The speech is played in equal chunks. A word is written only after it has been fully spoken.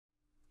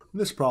In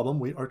this problem,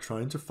 we are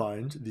trying to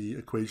find the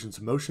equations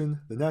of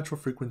motion, the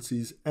natural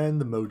frequencies, and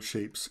the mode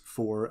shapes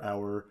for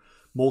our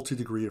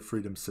multi-degree of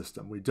freedom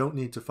system. We don't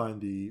need to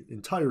find the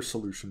entire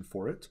solution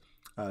for it,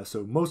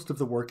 so most of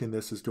the work in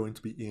this is going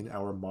to be in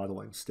our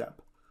modeling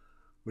step.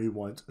 We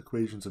want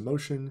equations of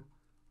motion,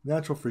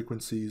 natural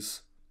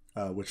frequencies,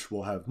 which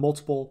will have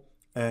multiple,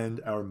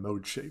 and our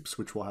mode shapes,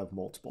 which will have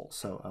multiple.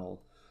 So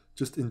I'll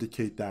just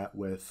indicate that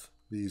with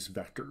these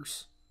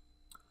vectors.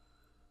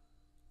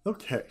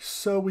 Okay,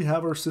 so we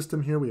have our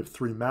system here. We have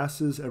three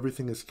masses.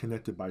 Everything is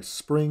connected by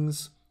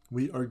springs.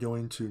 We are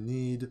going to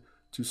need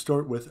to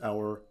start with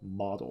our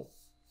model.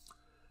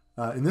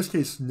 In this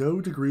case,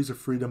 no degrees of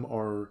freedom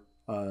are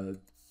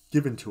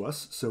given to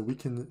us, so we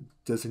can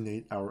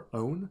designate our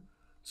own.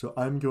 So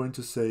I'm going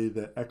to say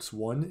that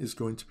x1 is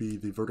going to be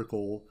the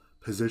vertical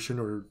position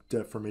or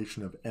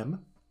deformation of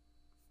m,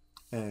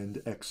 and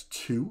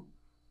x2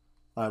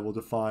 I will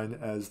define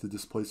as the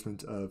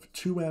displacement of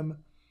 2m,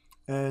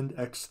 and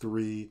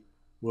x3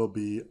 will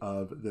be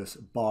of this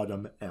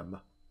bottom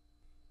m.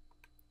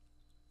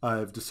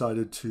 I've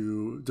decided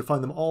to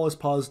define them all as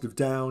positive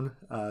down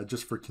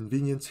just for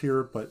convenience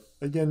here, but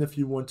again, if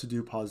you want to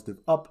do positive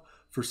up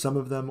for some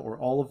of them or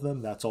all of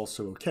them, that's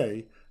also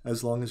okay,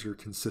 as long as you're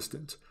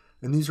consistent.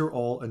 And these are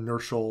all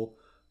inertial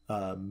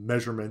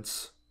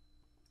measurements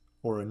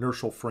or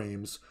inertial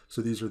frames,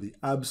 so these are the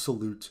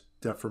absolute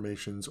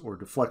deformations or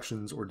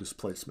deflections or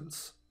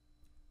displacements.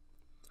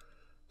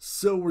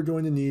 So we're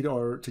going to need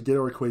to get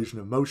our equation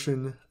of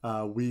motion,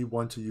 we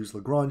want to use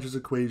Lagrange's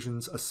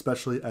equations,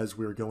 especially as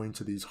we're going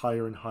to these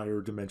higher and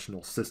higher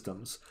dimensional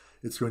systems.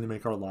 It's going to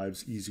make our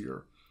lives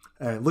easier.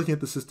 And looking at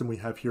the system we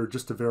have here,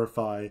 just to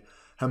verify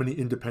how many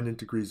independent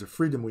degrees of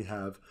freedom we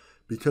have,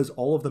 because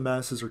all of the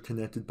masses are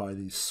connected by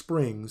these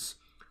springs,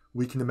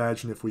 we can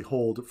imagine if we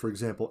hold, for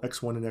example,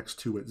 x1 and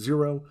x2 at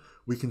 0,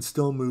 we can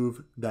still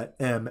move that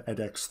m at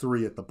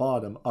x3 at the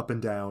bottom up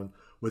and down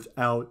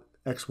without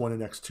x1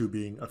 and x2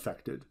 being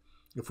affected.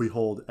 If we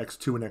hold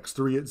x2 and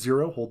x3 at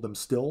 0, hold them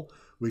still,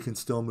 we can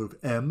still move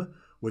m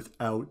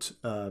without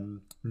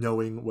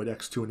knowing what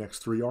x2 and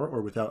x3 are,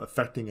 or without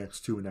affecting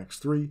x2 and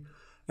x3.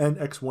 And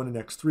x1 and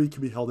x3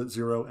 can be held at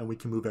 0, and we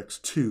can move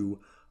x2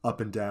 up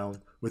and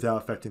down without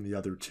affecting the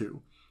other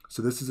two.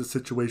 So this is a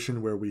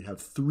situation where we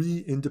have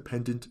three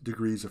independent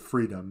degrees of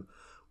freedom.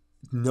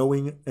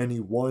 Knowing any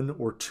one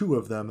or two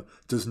of them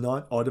does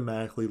not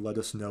automatically let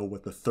us know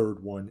what the third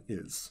one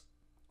is.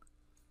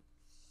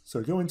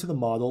 So going to the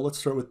model, let's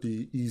start with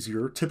the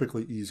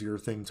typically easier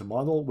thing to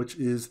model, which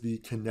is the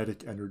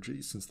kinetic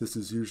energy, since this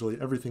is usually,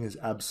 everything is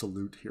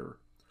absolute here.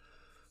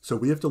 So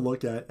we have to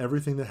look at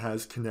everything that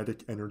has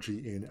kinetic energy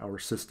in our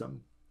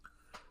system.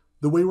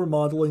 The way we're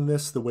modeling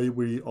this, the way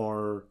we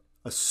are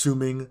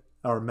assuming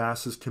our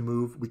masses can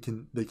move,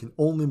 they can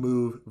only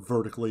move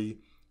vertically,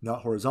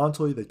 not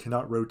horizontally. They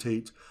cannot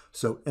rotate.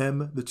 So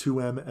m, the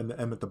 2m, and the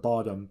m at the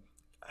bottom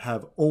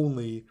have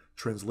only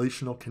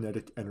translational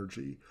kinetic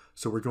energy.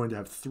 So we're going to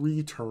have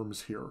three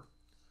terms here.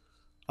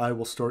 I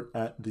will start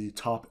at the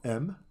top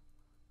m,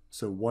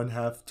 so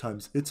 1/2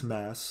 times its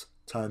mass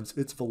times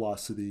its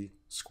velocity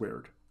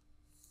squared.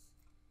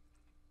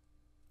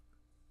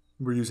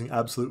 We're using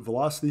absolute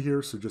velocity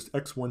here, so just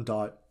x1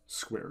 dot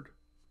squared,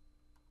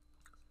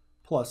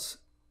 plus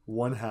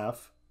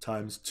 1/2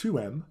 times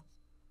 2m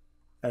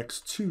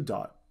x2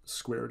 dot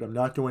squared. I'm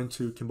not going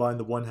to combine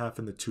the 1/2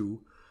 and the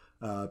 2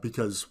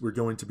 because we're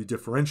going to be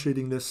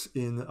differentiating this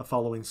in a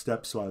following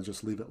step, so I'll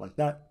just leave it like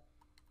that.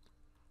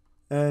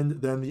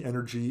 And then the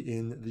energy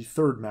in the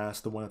third mass,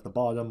 the one at the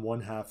bottom,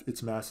 1/2,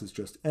 its mass is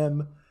just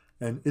m,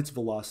 and its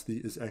velocity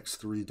is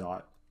x3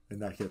 dot,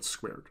 and that gets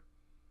squared.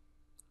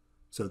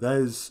 So that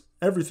is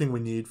everything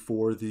we need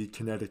for the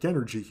kinetic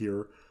energy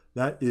here.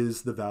 That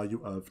is the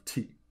value of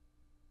t.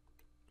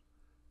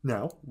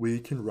 Now we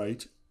can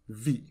write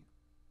V.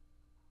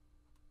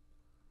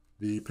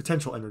 The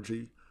potential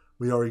energy.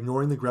 We are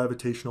ignoring the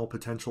gravitational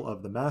potential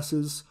of the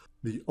masses.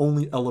 The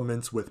only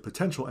elements with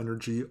potential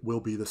energy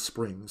will be the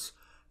springs.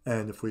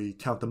 And if we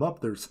count them up,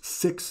 there's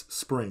 6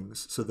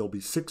 springs. So there'll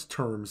be 6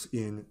 terms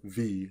in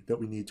V that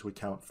we need to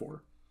account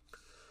for.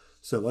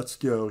 So let's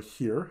go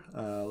here.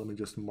 Let me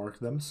just mark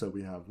them. So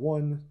we have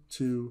 1,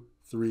 2,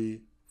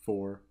 3,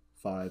 4,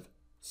 5,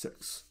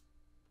 6.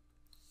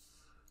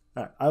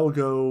 All right, I will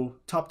go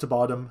top to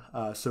bottom.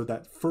 So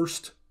that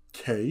first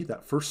K,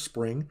 that first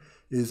spring,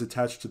 is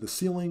attached to the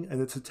ceiling,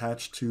 and it's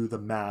attached to the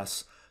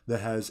mass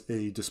that has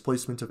a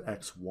displacement of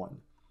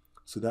x1.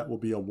 So that will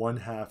be a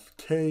 1/2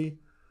 K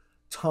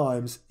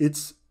times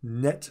its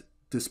net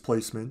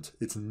displacement,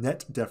 its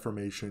net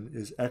deformation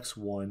is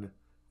x1,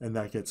 and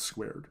that gets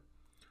squared.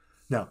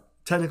 Now,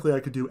 technically I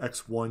could do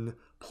x1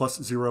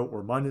 plus 0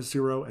 or minus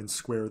 0 and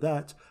square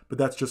that, but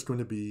that's just going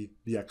to be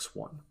the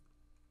x1.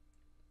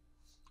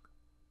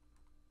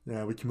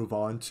 Now we can move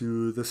on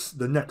to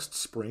the next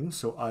spring.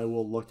 So I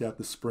will look at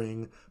the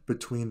spring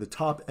between the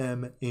top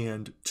m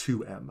and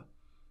 2m.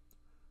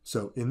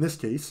 So in this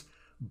case,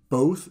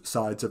 both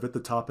sides of it,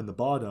 the top and the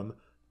bottom,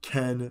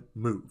 can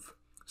move.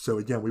 So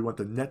again, we want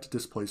the net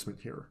displacement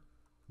here.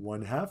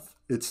 1/2,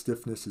 its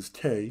stiffness is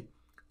K,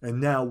 And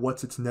now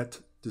what's its net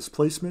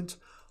displacement?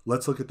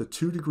 Let's look at the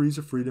 2 degrees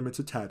of freedom it's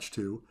attached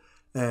to.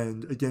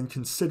 And again,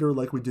 consider,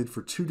 like we did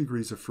for 2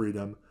 degrees of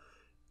freedom,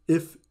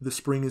 if the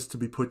spring is to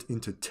be put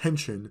into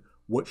tension,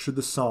 what should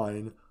the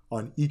sign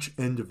on each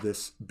end of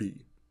this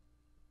be?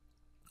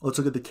 Let's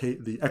look at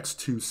the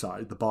x2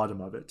 side, the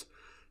bottom of it.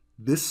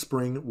 This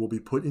spring will be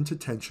put into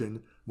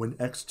tension when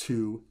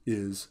x2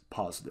 is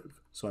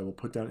positive. So I will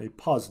put down a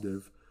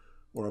positive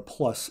or a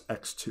plus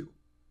x2.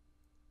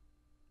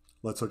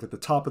 Let's look at the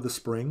top of the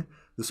spring.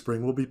 The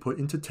spring will be put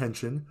into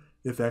tension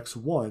if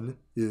x1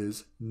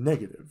 is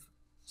negative.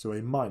 So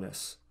a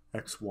minus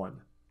x1.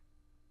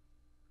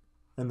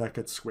 And that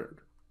gets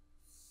squared.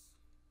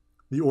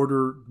 The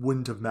order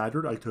wouldn't have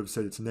mattered. I could have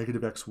said it's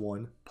negative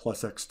x1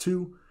 plus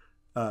x2.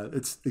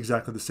 It's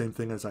exactly the same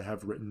thing as I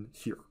have written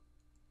here.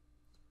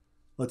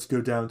 Let's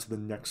go down to the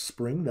next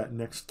spring, that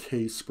next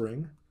K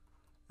spring.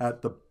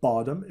 At the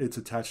bottom, it's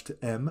attached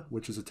to M,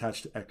 which is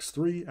attached to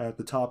x3. At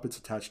the top, it's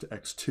attached to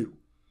x2.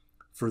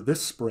 For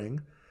this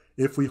spring,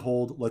 if we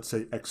hold, let's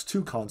say,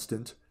 x2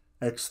 constant,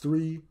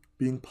 x3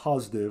 being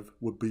positive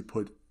would be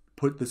put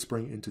the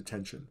spring into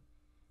tension.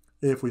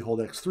 If we hold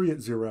x3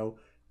 at 0,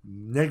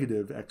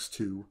 negative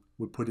x2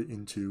 would put it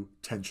into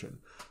tension.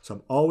 So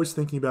I'm always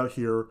thinking about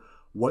here,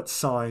 what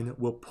sign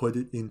will put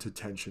it into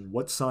tension?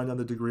 What sign on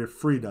the degree of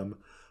freedom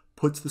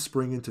puts the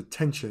spring into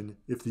tension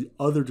if the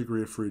other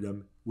degree of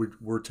freedom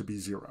were to be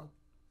 0?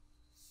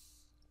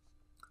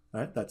 All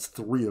right, that's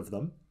 3 of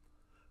them.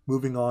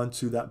 Moving on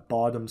to that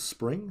bottom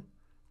spring.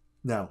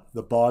 Now,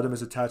 the bottom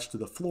is attached to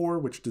the floor,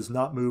 which does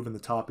not move, and the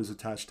top is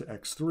attached to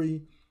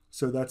x3.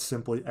 So that's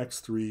simply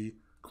x3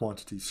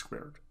 quantity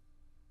squared.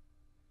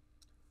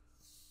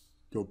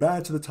 Go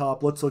back to the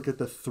top. Let's look at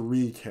the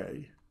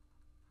 3K.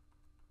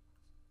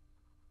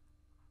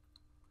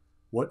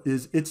 What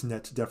is its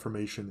net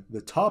deformation?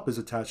 The top is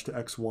attached to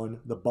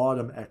x1, the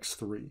bottom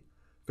x3.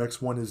 If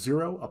x1 is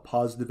 0, a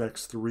positive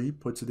x3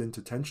 puts it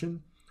into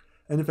tension.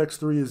 And if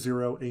x3 is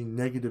 0, a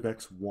negative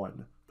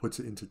x1 puts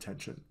it into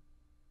tension.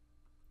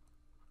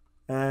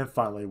 And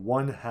finally,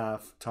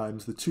 1/2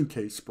 times the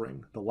 2K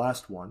spring, the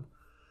last one.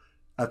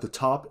 At the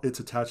top, it's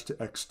attached to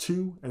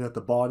x2, and at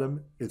the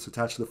bottom, it's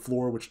attached to the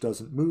floor, which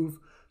doesn't move.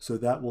 So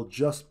that will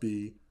just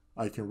be,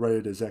 I can write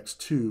it as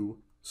x2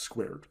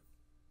 squared.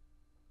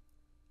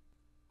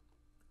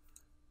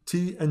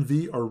 T and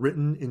V are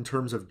written in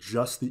terms of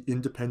just the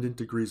independent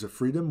degrees of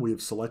freedom. We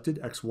have selected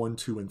x1,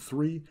 2, and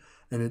 3,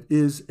 and it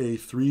is a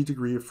 3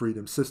 degree of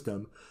freedom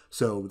system,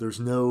 so there's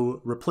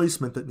no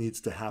replacement that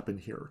needs to happen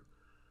here.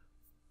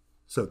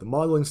 So the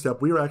modeling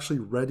step we are actually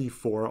ready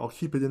for, I'll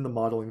keep it in the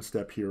modeling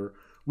step here.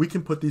 We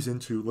can put these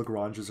into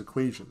Lagrange's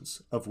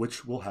equations, of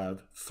which we'll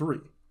have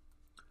 3.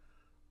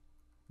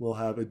 We'll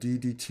have a d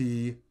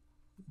dt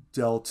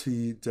del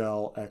t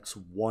del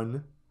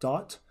x1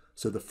 dot.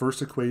 So the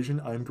first equation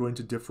I'm going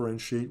to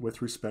differentiate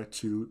with respect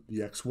to the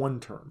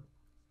x1 term.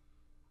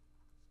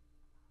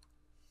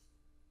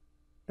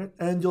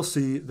 And you'll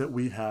see that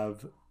we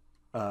have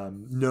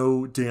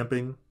no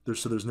damping,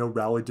 so there's no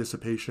Rayleigh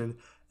dissipation,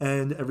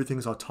 and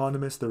everything's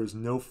autonomous. There is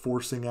no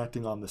forcing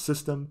acting on the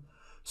system.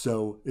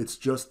 So it's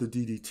just the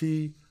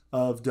ddt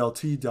of del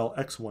t del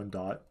x1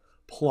 dot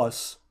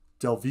plus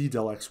del v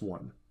del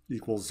x1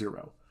 equals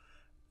 0.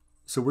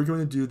 So we're going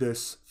to do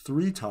this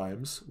 3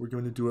 times. We're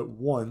going to do it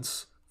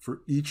once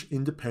for each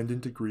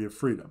independent degree of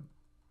freedom.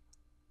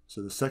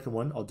 So the second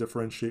one I'll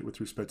differentiate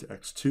with respect to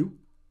x2.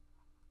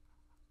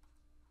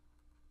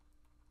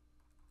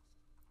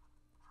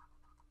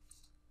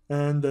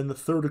 And then the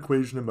third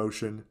equation of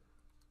motion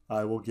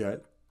I will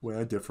get when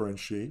I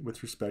differentiate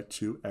with respect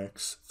to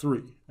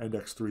x3 and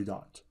x3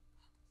 dot.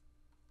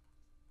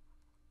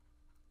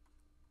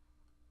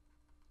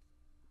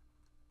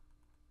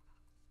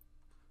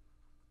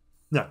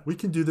 Now, we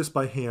can do this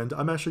by hand.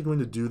 I'm actually going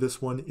to do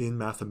this one in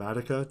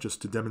Mathematica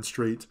just to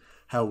demonstrate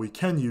how we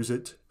can use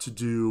it to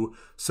do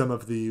some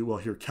of the, well,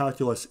 here,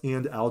 calculus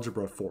and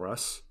algebra for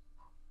us.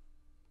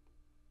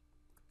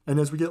 And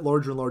as we get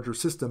larger and larger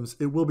systems,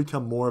 it will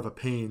become more of a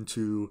pain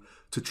to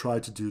try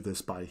to do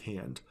this by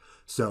hand.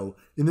 So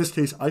in this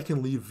case, I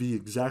can leave V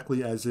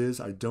exactly as is.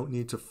 I don't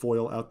need to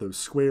FOIL out those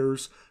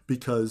squares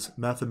because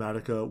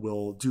Mathematica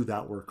will do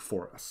that work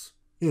for us.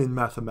 In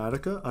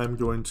Mathematica, I'm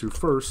going to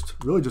first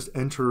really just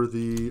enter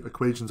the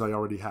equations I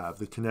already have.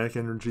 The kinetic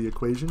energy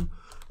equation,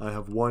 I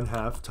have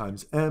 1/2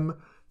 times m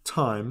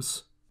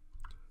times,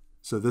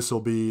 so this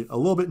will be a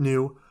little bit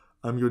new.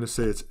 I'm going to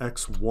say it's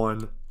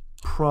x1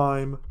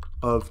 prime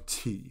of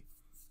t,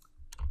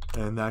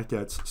 and that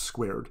gets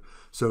squared.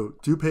 So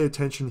do pay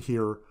attention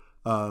here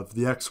of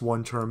the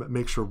x1 term.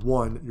 Make sure,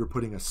 1, you're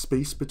putting a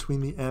space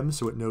between the m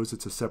so it knows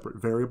it's a separate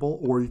variable,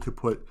 or you could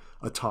put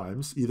a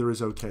times. Either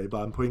is okay,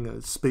 but I'm putting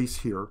a space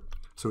here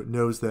so it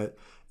knows that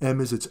m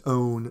is its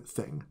own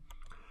thing.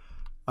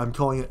 I'm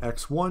calling it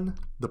x1.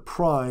 The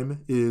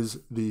prime is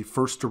the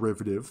first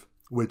derivative,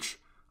 which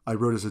I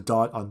wrote as a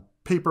dot on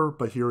paper,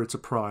 but here it's a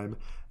prime.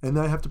 And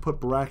then I have to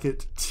put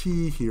bracket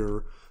t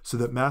here so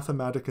that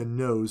Mathematica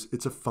knows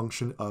it's a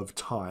function of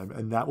time,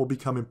 and that will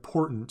become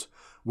important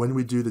when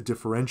we do the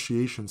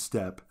differentiation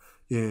step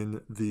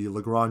in the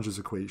Lagrange's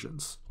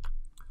equations.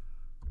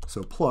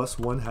 So plus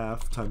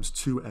 1/2 times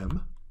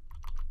 2m,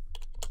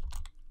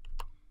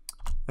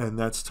 and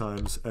that's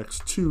times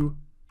x2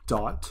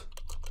 dot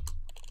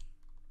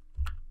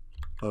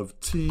of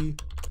t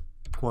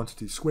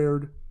quantity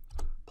squared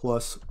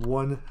plus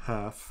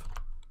 1/2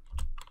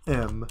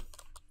 m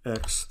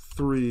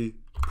x3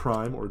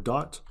 prime or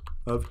dot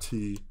of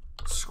t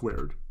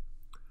squared.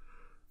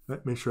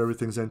 Right, make sure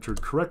everything's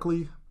entered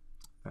correctly.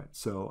 Right,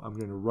 so I'm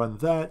going to run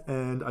that,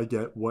 and I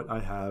get what I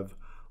have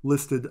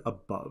listed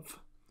above.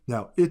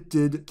 Now, it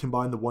did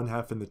combine the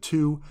 1/2 and the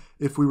 2.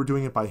 If we were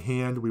doing it by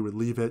hand, we would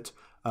leave it.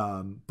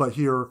 But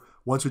here,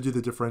 once we do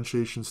the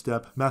differentiation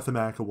step,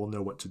 Mathematica will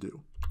know what to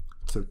do.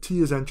 So t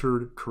is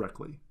entered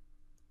correctly.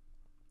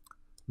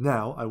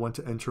 Now, I want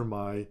to enter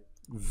my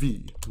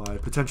V, my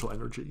potential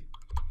energy.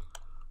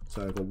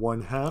 So I have a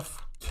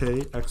 1/2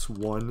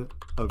 kx1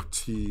 of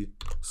t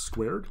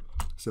squared.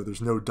 So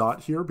there's no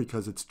dot here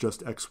because it's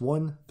just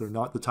x1. They're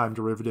not the time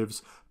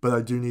derivatives, but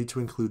I do need to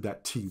include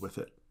that t with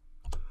it.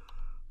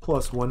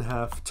 Plus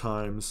 1/2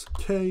 times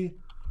k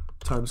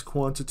times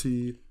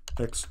quantity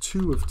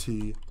x2 of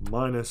t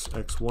minus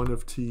x1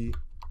 of t,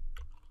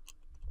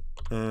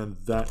 and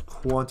that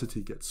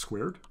quantity gets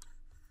squared.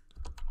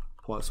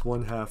 Plus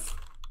 1/2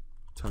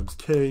 times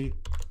k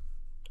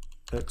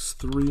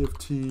x3 of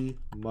t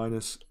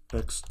minus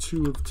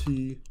x2 of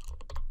t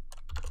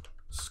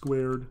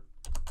squared.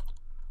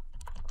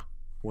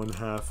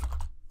 1/2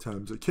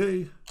 times a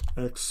k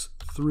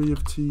x3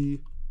 of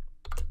t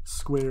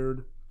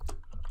squared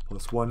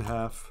plus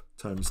 1/2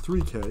 times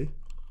 3k,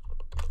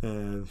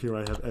 and here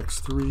I have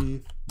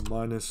x3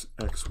 minus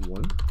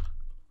x1,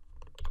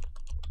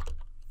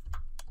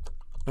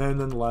 and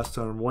then the last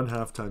term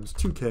 1/2 times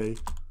 2k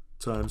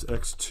times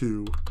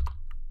x2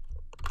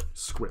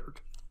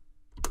 squared.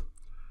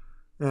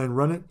 And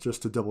run it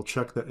just to double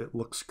check that it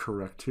looks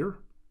correct here.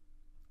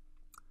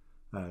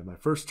 My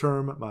first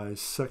term, my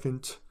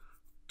second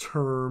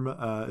term,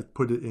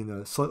 put it in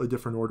a slightly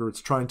different order. It's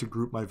trying to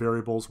group my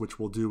variables, which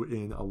we'll do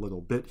in a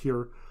little bit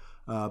here.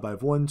 But I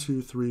have 1,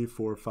 2, 3,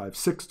 4, 5,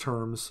 6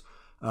 terms.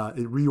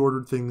 It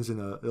reordered things in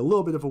a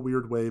little bit of a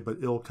weird way, but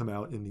it'll come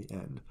out in the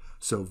end.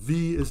 So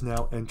V is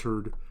now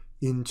entered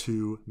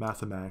into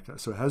Mathematica.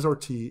 So it has our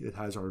T, it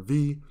has our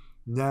V.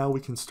 Now we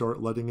can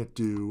start letting it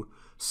do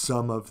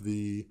some of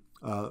the,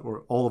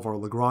 or all of our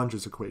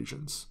Lagrange's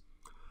equations.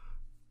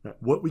 Now,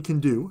 what we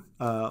can do,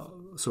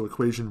 so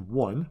equation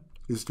 1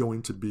 is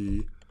going to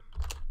be,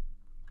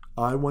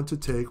 I want to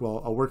take,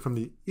 well, I'll work from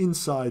the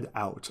inside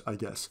out, I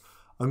guess.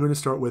 I'm going to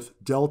start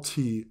with del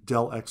t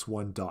del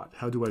x1 dot.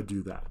 How do I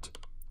do that?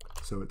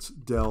 So it's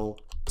del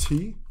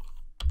t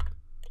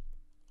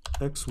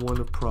x1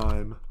 of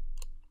prime.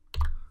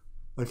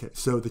 Okay,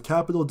 so the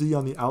capital D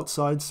on the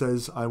outside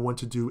says I want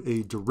to do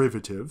a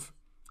derivative,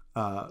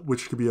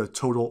 which could be a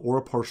total or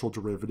a partial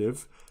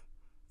derivative.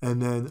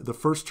 And then the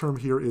first term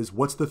here is,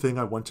 what's the thing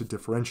I want to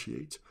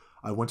differentiate?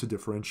 I want to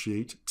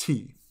differentiate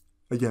t.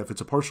 Again, if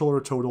it's a partial or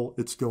a total,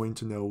 it's going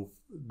to know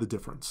the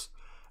difference.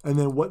 And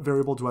then what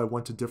variable do I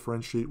want to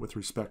differentiate with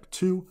respect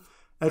to?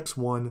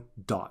 x1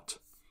 dot.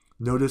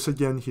 Notice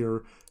again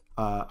here,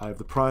 I have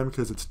the prime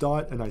because it's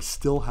dot, and I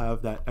still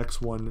have that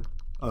x1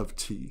 of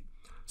t.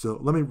 So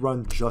let me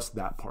run just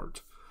that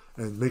part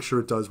and make sure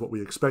it does what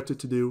we expect it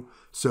to do.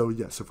 So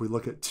yes, if we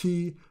look at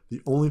t,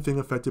 the only thing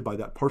affected by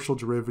that partial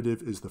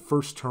derivative is the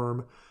first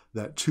term.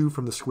 That 2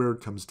 from the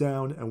squared comes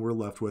down, and we're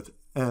left with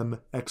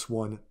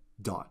mx1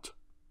 dot.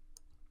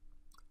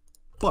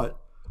 But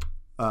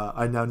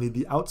I now need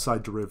the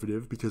outside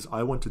derivative because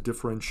I want to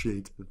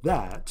differentiate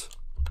that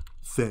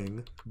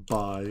thing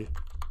by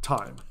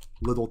time,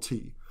 little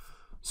t.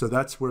 So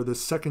that's where this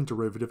second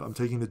derivative, I'm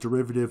taking the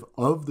derivative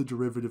of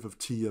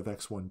t of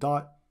x1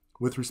 dot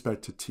with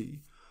respect to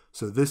t.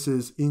 So this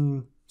is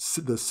in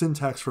the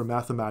syntax for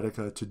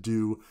Mathematica to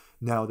do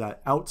now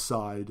that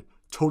outside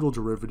total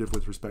derivative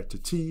with respect to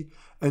t.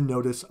 And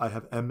notice I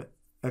have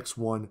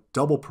mx1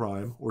 double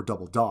prime or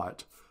double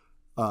dot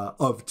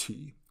of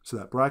t. So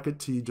that bracket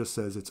t just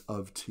says it's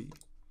of t.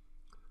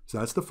 So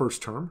that's the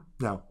first term.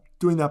 Now,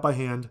 doing that by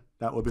hand,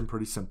 that would have been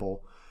pretty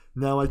simple.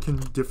 Now I can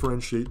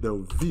differentiate,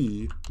 though,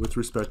 v with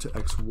respect to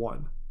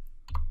x1.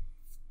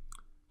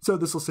 So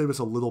this will save us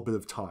a little bit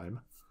of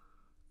time.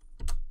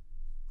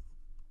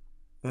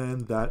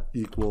 And that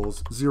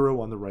equals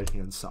 0 on the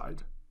right-hand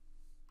side.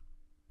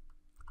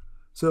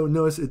 So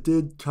notice it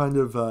did kind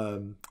of,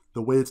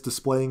 the way it's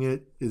displaying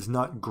it is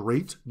not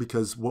great,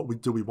 because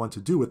what do we want to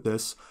do with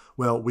this?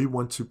 Well, we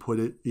want to put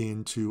it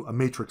into a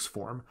matrix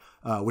form,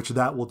 which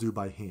that will do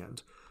by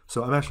hand.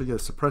 So I'm actually going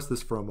to suppress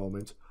this for a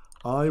moment.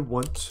 I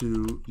want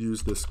to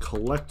use this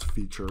collect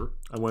feature.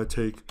 I want to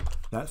take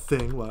that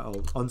thing, well,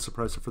 I'll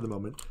unsuppress it for the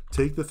moment,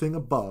 take the thing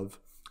above,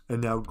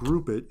 and now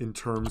group it in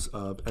terms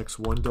of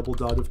x1 double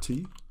dot of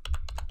t,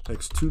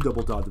 x2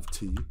 double dot of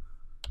t,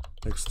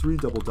 x3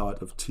 double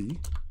dot of t.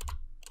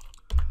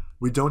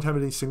 We don't have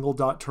any single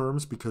dot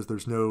terms because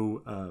there's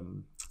no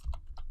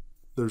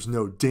there's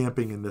no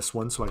damping in this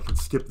one, so I can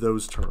skip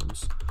those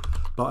terms.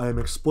 But I am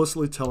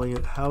explicitly telling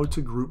it how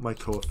to group my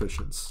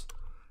coefficients.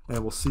 And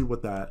we'll see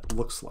what that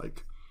looks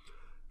like.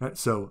 All right,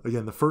 so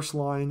again, the first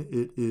line,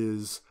 it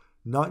is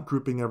not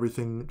grouping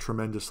everything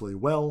tremendously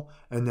well.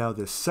 And now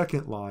this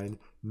second line,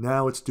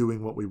 now it's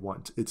doing what we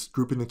want. It's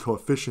grouping the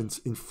coefficients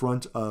in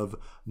front of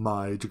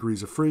my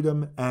degrees of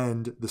freedom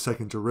and the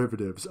second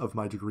derivatives of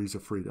my degrees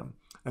of freedom.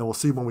 And we'll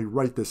see when we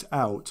write this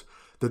out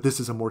that this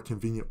is a more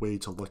convenient way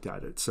to look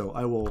at it. So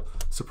I will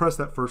suppress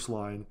that first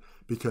line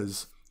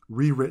because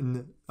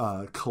rewritten,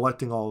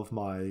 collecting all of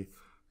my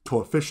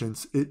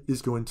coefficients, it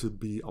is going to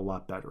be a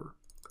lot better.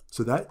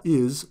 So that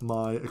is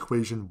my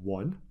equation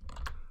 1.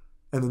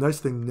 And the nice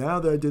thing now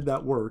that I did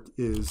that work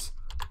is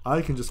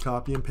I can just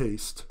copy and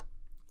paste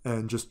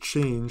and just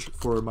change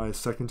for my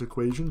second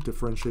equation,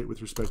 differentiate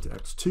with respect to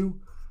x2,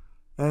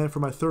 and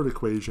for my third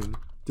equation,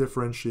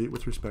 differentiate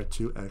with respect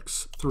to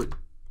x3.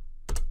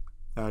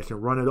 And I can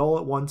run it all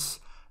at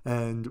once,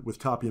 and with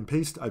copy and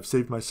paste, I've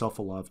saved myself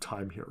a lot of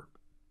time here.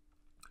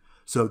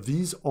 So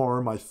these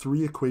are my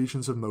 3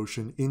 equations of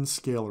motion in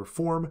scalar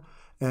form,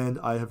 and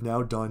I have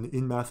now done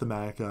in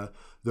Mathematica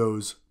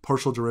those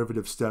partial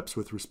derivative steps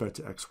with respect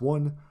to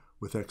x1,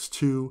 with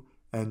x2,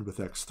 and with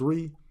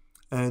x3,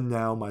 and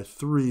now my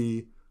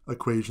 3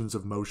 equations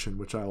of motion,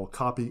 which I will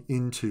copy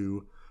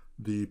into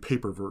the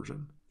paper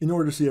version. In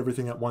order to see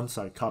everything at once,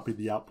 I copied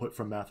the output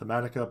from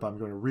Mathematica, but I'm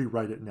going to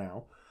rewrite it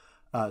now.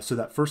 So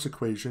that first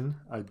equation,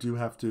 I do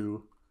have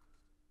to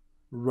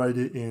write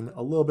it in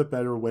a little bit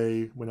better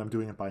way when I'm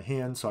doing it by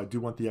hand. So I do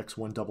want the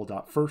x1 double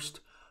dot first.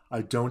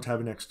 I don't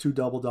have an x2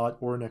 double dot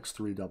or an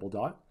x3 double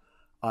dot.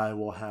 I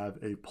will have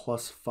a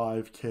plus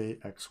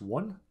 5k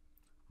x1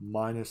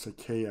 minus a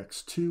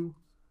kx2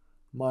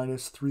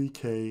 minus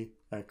 3k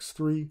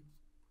x3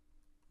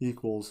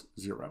 equals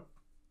 0.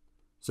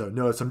 So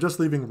notice I'm just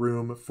leaving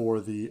room for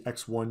the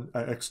x1,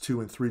 x2,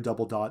 and 3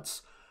 double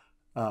dots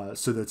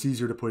so that it's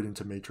easier to put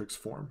into matrix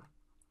form.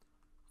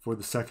 For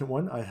the second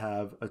one, I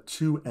have a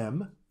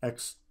 2m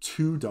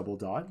x2 double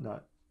dot,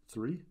 not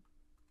 3.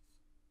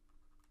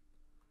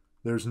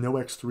 There's no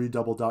x3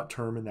 double dot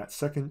term in that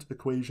second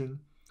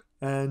equation.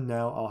 And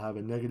now I'll have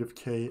a negative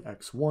k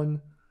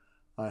x1.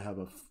 I have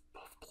a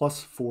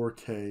plus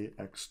 4k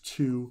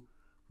x2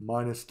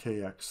 minus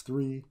k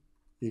x3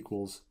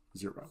 equals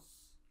 0.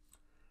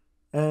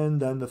 And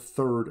then the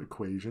third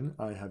equation,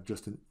 I have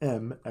just an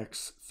m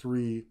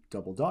x3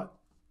 double dot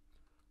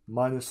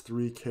minus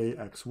 3k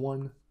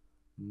x1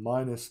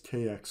 minus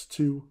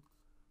kx2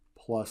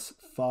 plus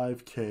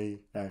 5k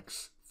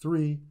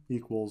x3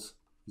 equals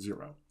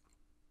 0.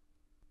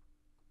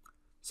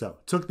 So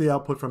took the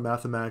output from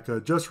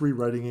Mathematica, just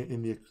rewriting it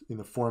in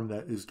the form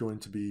that is going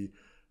to be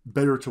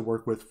better to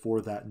work with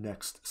for that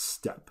next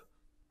step.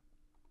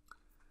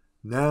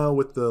 Now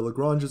with the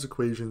Lagrange's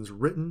equations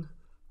written,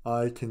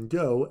 I can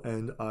go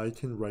and I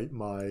can write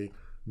my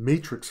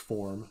matrix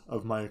form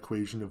of my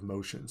equation of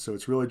motion. So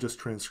it's really just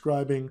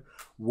transcribing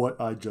what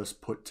I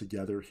just put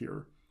together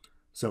here.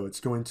 So it's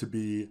going to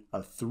be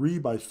a 3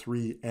 by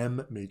 3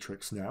 M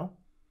matrix now.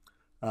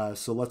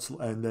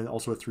 And then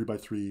also a 3 by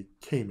 3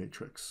 K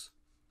matrix.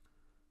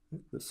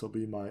 This will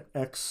be my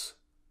X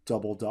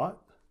double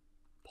dot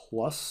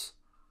plus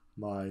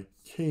my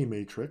K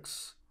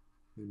matrix,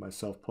 leave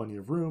myself plenty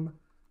of room,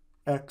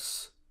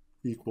 X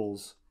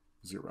equals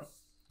 0.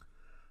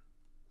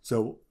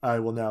 So I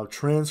will now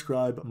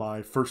transcribe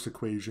my first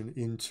equation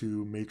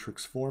into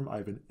matrix form. I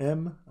have an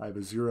M, I have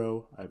a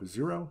 0, I have a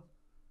 0.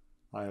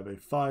 I have a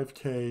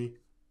 5k,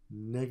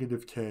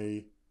 negative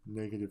k,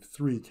 negative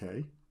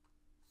 3k.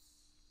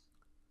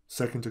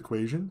 Second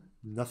equation,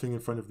 nothing in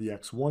front of the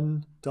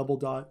x1 double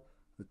dot,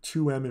 a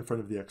 2m in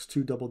front of the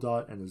x2 double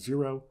dot, and a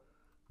 0,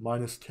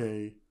 minus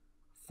k,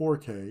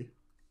 4k,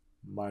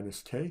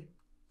 minus k.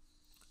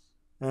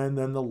 And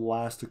then the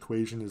last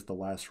equation is the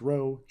last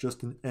row,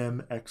 just an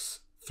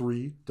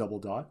mx3 double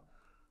dot,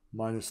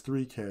 minus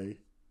 3k.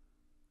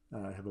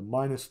 I have a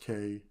minus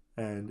k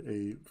and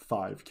a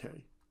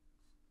 5k.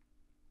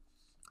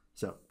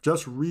 So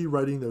just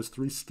rewriting those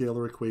 3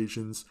 scalar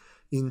equations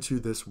into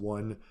this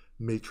one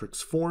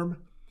matrix form.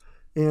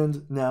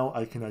 And now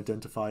I can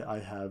identify I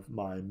have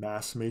my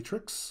mass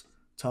matrix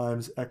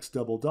times x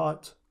double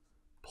dot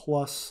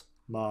plus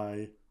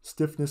my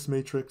stiffness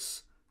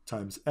matrix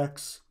times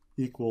x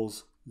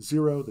equals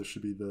 0. This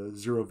should be the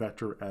 0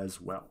 vector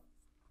as well.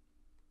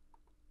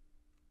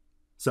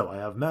 So I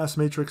have mass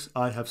matrix,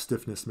 I have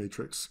stiffness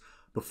matrix.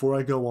 Before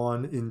I go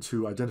on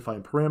into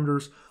identifying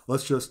parameters,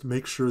 let's just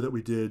make sure that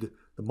we did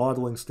the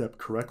modeling step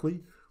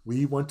correctly.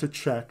 We want to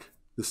check,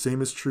 the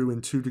same is true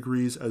in 2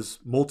 degrees as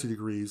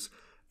multi-degrees,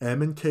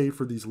 M and K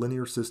for these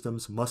linear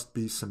systems must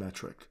be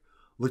symmetric.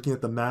 Looking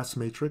at the mass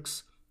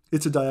matrix,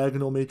 it's a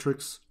diagonal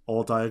matrix.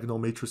 All diagonal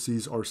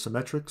matrices are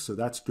symmetric, so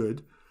that's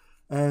good.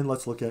 And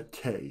let's look at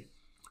K.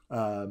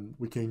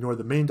 We can ignore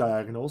the main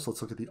diagonals.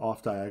 Let's look at the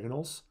off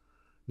diagonals.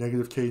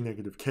 Negative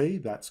K,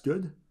 that's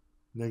good.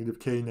 Negative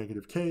K,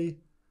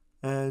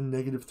 and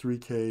negative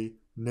 3K,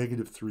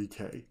 negative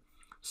 3K.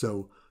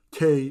 So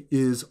K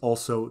is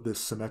also this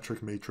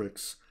symmetric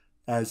matrix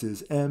as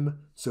is m,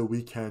 so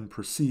we can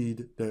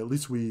proceed that at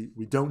least we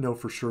don't know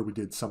for sure we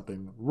did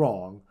something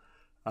wrong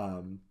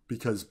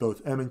because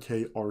both m and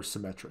k are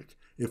symmetric.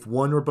 If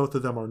one or both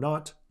of them are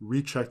not,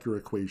 recheck your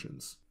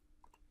equations.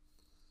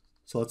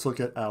 So let's look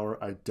at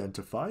our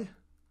identify.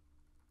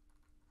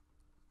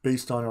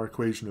 Based on our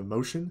equation of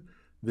motion,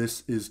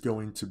 this is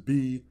going to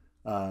be,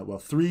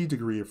 3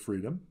 degree of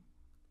freedom,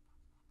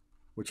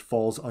 which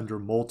falls under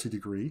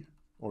multi-degree,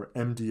 or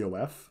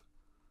MDOF.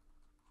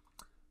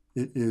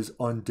 It is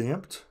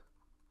undamped,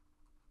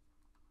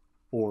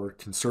 or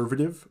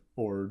conservative,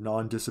 or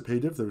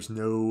non-dissipative.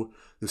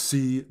 The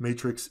C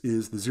matrix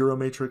is the zero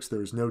matrix,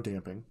 there is no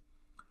damping.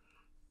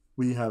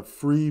 We have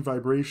free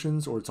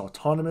vibrations, or it's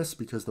autonomous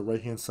because the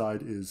right-hand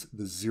side is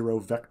the zero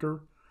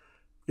vector.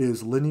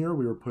 Is linear,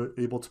 we were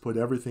able to put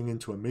everything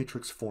into a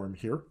matrix form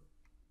here.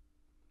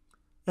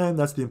 And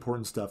that's the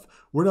important stuff.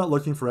 We're not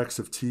looking for x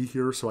of t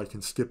here, so I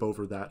can skip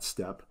over that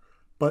step.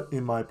 But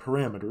in my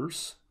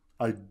parameters,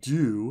 I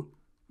do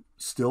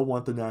still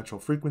want the natural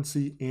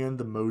frequency and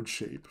the mode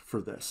shape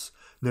for this.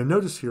 Now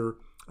notice here,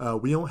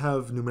 we don't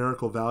have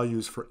numerical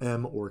values for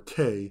m or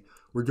k.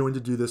 We're going to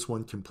do this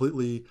one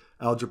completely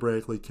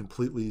algebraically,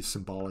 completely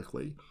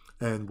symbolically.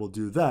 And we'll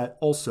do that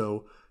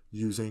also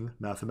using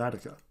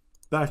Mathematica.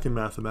 Back in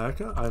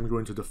Mathematica, I'm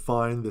going to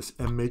define this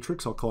M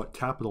matrix. I'll call it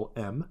capital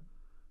M.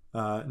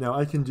 Now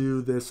I can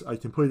do this, I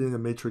can put it in a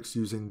matrix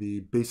using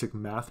the basic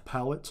math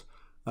palette.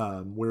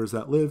 Where does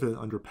that live?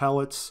 Under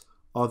palettes,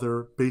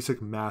 other,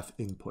 basic math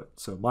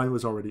input. So mine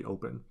was already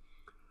open.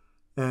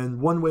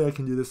 And one way I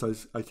can do this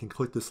is I can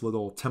click this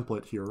little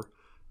template here.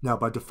 Now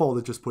by default,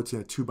 it just puts in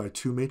a 2 by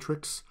 2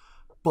 matrix,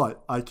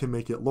 but I can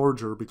make it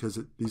larger because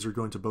these are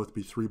going to both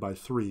be 3 by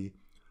 3.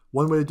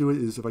 One way to do it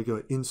is if I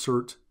go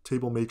insert,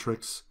 table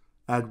matrix,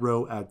 add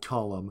row, add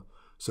column.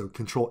 So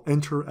control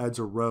enter adds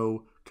a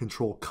row,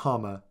 control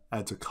comma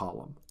adds a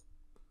column.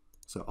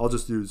 So I'll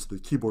just use the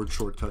keyboard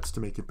shortcuts to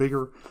make it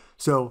bigger.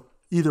 So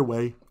either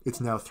way, it's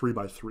now 3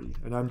 by 3.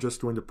 And I'm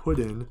just going to put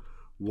in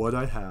what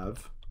I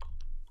have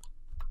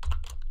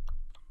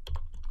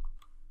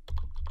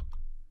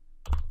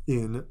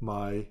in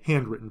my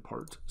handwritten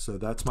part. So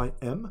that's my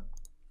M,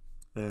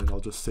 and I'll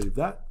just save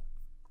that.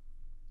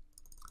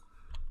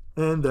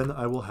 And then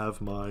I will have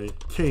my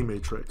K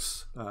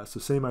matrix. So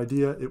same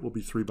idea, it will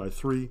be 3 by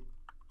 3.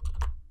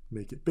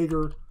 Make it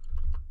bigger.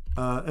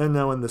 And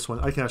now in this one,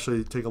 I can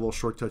actually take a little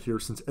shortcut here.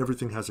 Since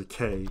everything has a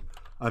K,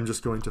 I'm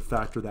just going to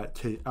factor that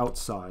K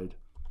outside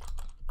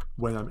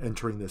when I'm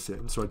entering this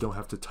in, so I don't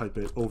have to type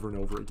it over and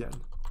over again.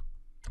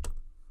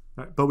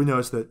 All right, but we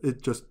notice that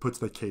it just puts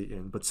the K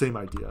in, but same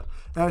idea.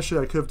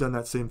 Actually, I could have done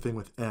that same thing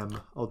with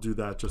M. I'll do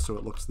that just so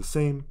it looks the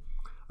same.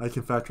 I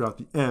can factor out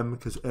the M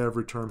because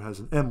every term has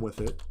an M with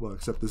it, well,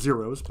 except the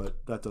zeros,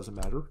 but that doesn't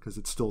matter because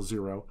it's still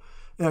 0.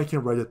 And I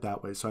can write it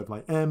that way. So I have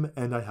my M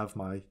and I have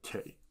my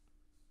K.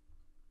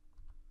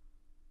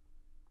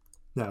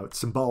 Now it's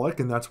symbolic,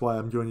 and that's why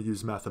I'm going to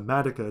use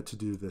Mathematica to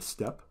do this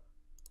step.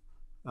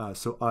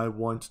 So I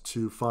want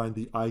to find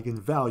the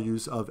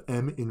eigenvalues of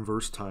M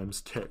inverse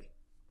times K.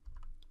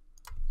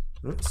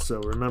 Right, so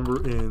remember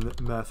in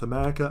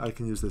Mathematica, I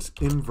can use this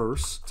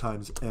inverse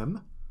times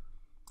M.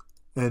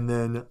 And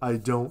then I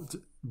don't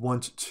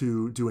want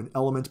to do an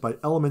element by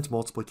element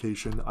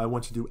multiplication. I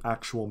want to do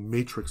actual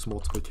matrix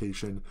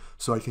multiplication,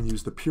 so I can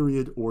use the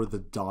period or the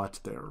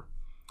dot there.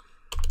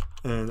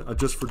 And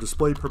just for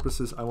display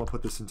purposes, I want to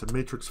put this into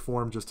matrix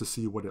form just to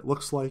see what it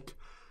looks like.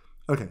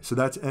 Okay, so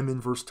that's M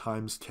inverse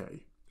times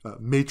K,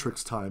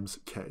 matrix times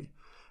K.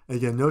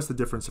 Again, notice the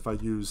difference if I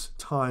use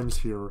times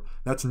here.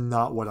 That's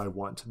not what I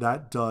want.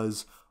 That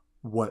does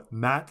what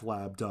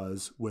MATLAB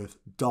does with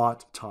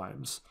dot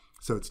times.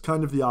 So it's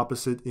kind of the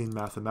opposite in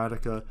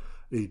Mathematica.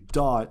 A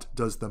dot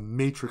does the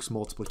matrix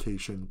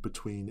multiplication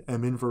between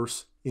M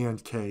inverse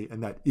and K,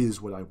 and that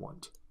is what I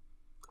want.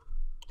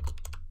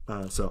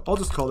 So I'll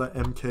just call that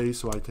MK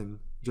so I can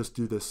just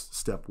do this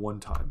step one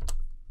time.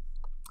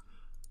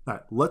 All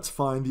right, let's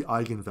find the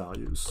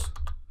eigenvalues.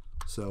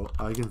 So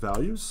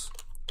eigenvalues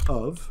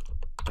of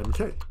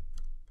MK.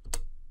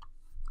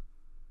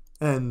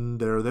 And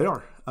there they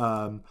are.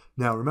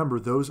 Now remember,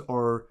 those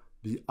are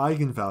the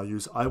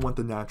eigenvalues. I want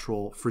the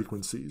natural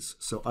frequencies.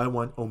 So I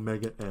want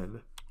omega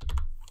n.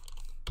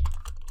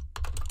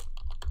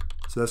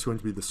 So that's going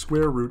to be the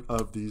square root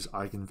of these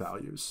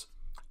eigenvalues.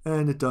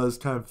 And it does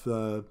kind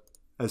of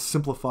as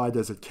simplified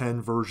as it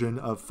can version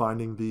of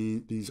finding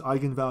these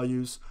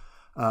eigenvalues,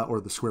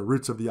 or the square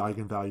roots of the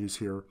eigenvalues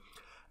here.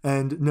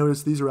 And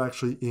notice these are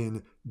actually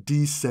in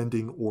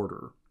descending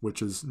order,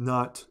 which is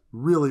not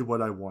really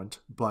what I want,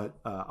 but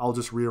I'll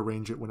just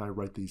rearrange it when I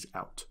write these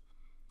out.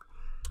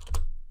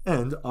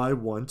 And I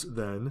want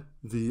then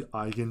the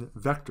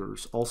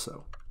eigenvectors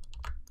also.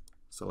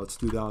 So let's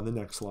do that on the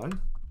next line.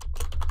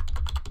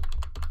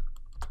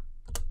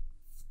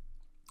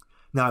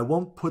 Now I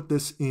won't put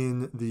this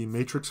in the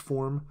matrix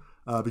form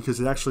because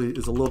it actually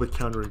is a little bit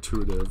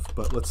counterintuitive,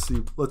 but let's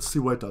see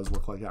what it does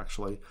look like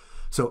actually.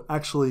 So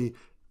actually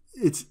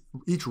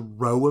each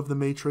row of the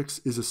matrix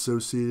is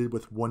associated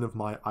with one of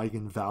my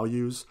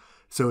eigenvalues.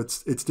 So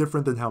it's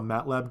different than how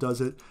MATLAB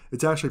does it.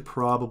 It's actually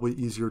probably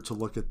easier to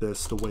look at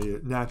this the way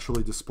it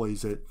naturally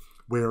displays it,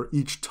 where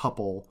each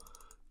tuple,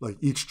 like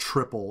each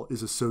triple,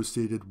 is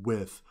associated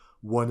with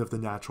one of the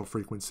natural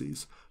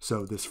frequencies.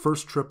 So this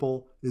first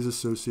triple is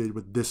associated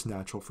with this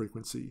natural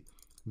frequency,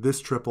 this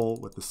triple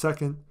with the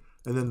second,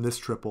 and then this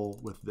triple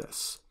with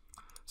this.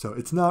 So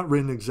it's not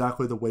written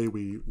exactly the way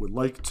we would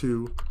like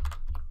to,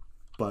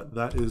 but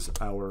that is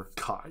our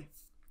chi.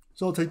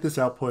 So I'll take this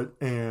output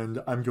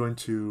and I'm going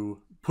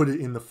to put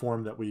it in the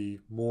form that we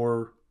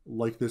more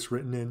like this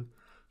written in.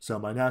 So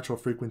my natural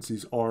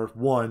frequencies are,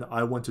 one,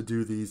 I want to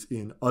do these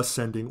in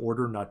ascending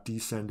order, not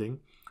descending.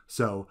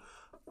 So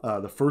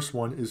the first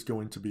one is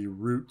going to be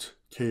root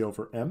k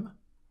over m.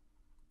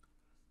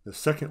 The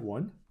second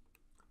one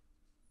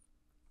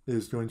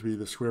is going to be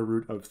the square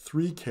root of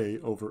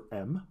 3k over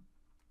m.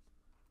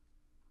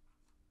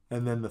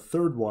 And then the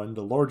third one,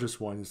 the largest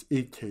one, is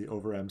 8k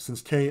over m,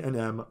 since k and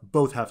m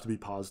both have to be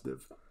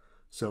positive.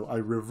 So I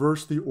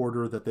reversed the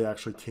order that they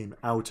actually came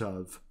out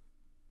of,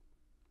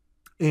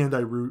 and I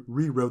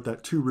rewrote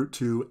that 2 root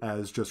 2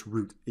 as just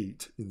root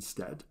 8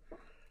 instead.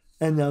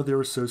 And now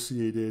they're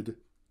associated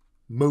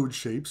mode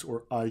shapes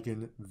or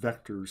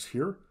eigenvectors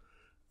here.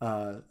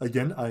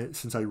 Again,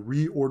 since I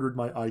reordered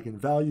my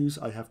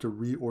eigenvalues, I have to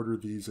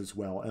reorder these as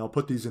well. And I'll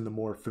put these in the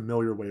more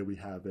familiar way we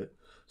have it.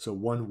 So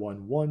 1,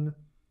 1, 1,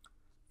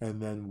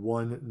 and then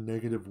 1,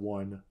 negative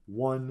 1,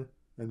 1,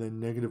 and then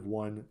negative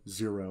 1,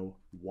 0,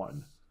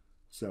 1.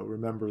 So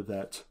remember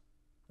that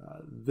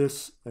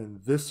this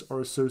and this are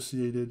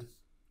associated,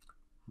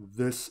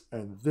 this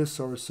and this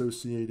are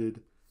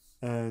associated,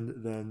 and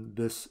then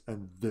this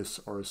and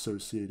this are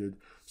associated.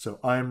 So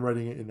I'm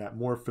writing it in that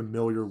more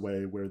familiar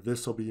way where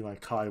this will be my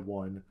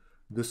chi1,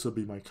 this will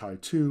be my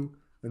chi2,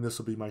 and this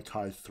will be my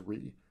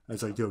chi3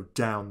 as I go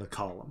down the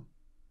column.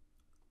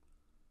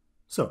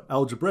 So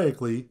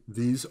algebraically,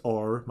 these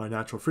are my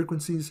natural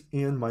frequencies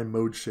and my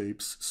mode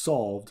shapes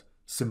solved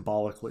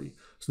symbolically.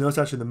 So notice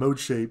actually the mode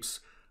shapes,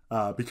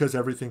 because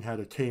everything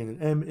had a k and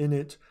an m in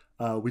it,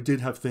 we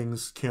did have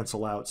things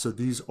cancel out. So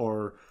these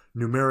are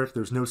numeric,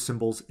 there's no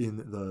symbols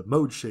in the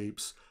mode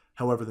shapes.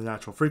 However, the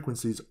natural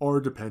frequencies are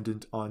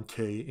dependent on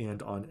k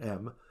and on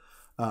m.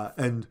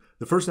 And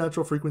the first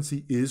natural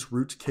frequency is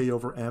root k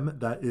over m.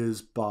 That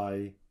is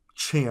by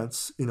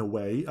chance in a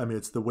way. I mean,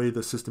 it's the way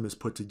the system is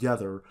put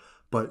together,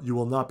 but you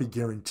will not be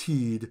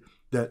guaranteed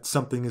that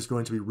something is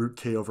going to be root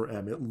k over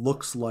m. It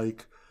looks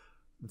like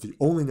the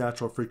only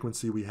natural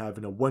frequency we have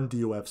in a 1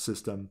 DOF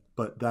system,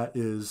 but that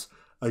is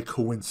a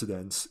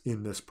coincidence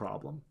in this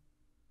problem.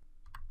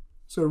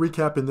 So to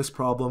recap, in this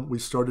problem, we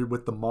started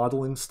with the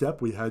modeling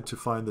step. We had to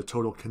find the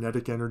total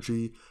kinetic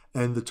energy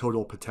and the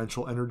total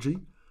potential energy.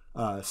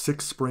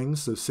 6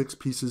 springs, so 6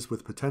 pieces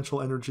with potential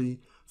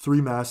energy,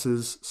 3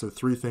 masses, so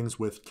 3 things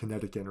with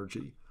kinetic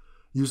energy.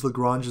 Use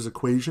Lagrange's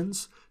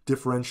equations,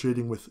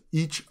 differentiating with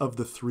each of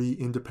the 3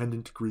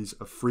 independent degrees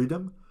of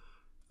freedom.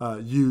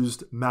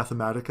 Used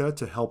Mathematica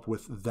to help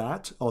with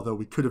that, although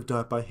we could have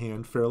done it by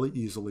hand fairly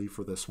easily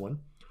for this one.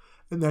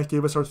 And that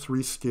gave us our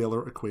 3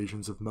 scalar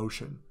equations of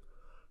motion.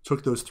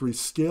 Took those 3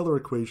 scalar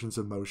equations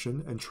of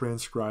motion and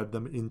transcribed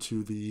them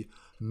into the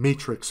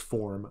matrix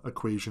form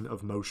equation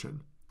of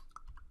motion,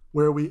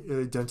 where we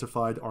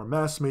identified our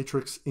mass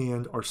matrix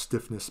and our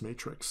stiffness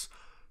matrix.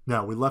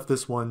 Now, we left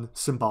this one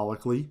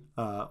symbolically.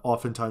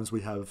 Oftentimes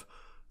we have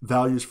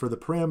values for the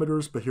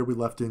parameters, but here we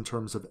left in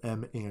terms of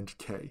m and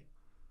k.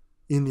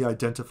 In the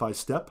identify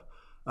step,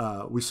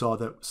 we saw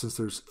that since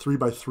there's 3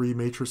 by 3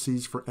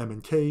 matrices for m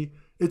and k,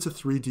 it's a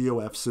 3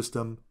 DOF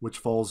system, which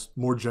falls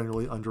more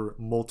generally under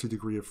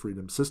multi-degree of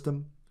freedom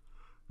system.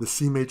 The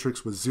C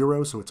matrix was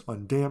 0, so it's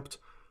undamped.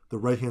 The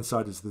right-hand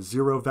side is the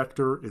 0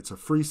 vector, it's a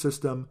free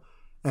system.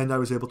 And I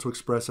was able to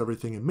express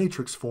everything in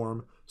matrix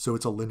form, so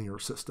it's a linear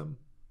system.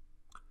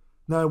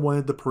 Now I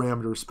wanted the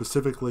parameters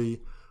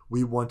specifically.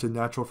 We wanted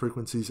natural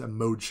frequencies and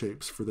mode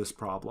shapes for this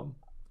problem.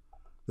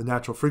 The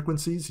natural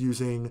frequencies,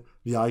 using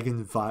the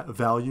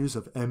eigenvalues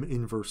of m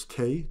inverse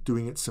k,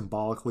 doing it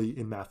symbolically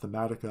in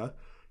Mathematica,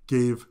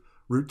 gave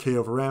root k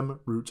over m,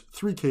 root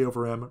 3k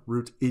over m,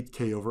 root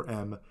 8k over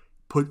m,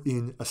 put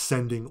in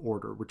ascending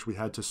order, which we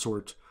had to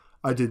sort.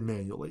 I did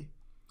manually.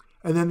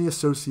 And then the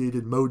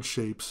associated mode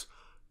shapes,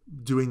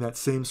 doing that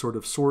same sort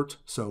of sort.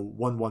 So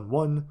 1, 1,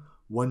 1,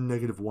 1,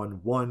 negative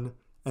 1, 1,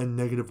 and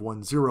negative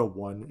 1, 0,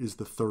 1 is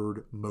the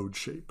third mode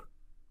shape.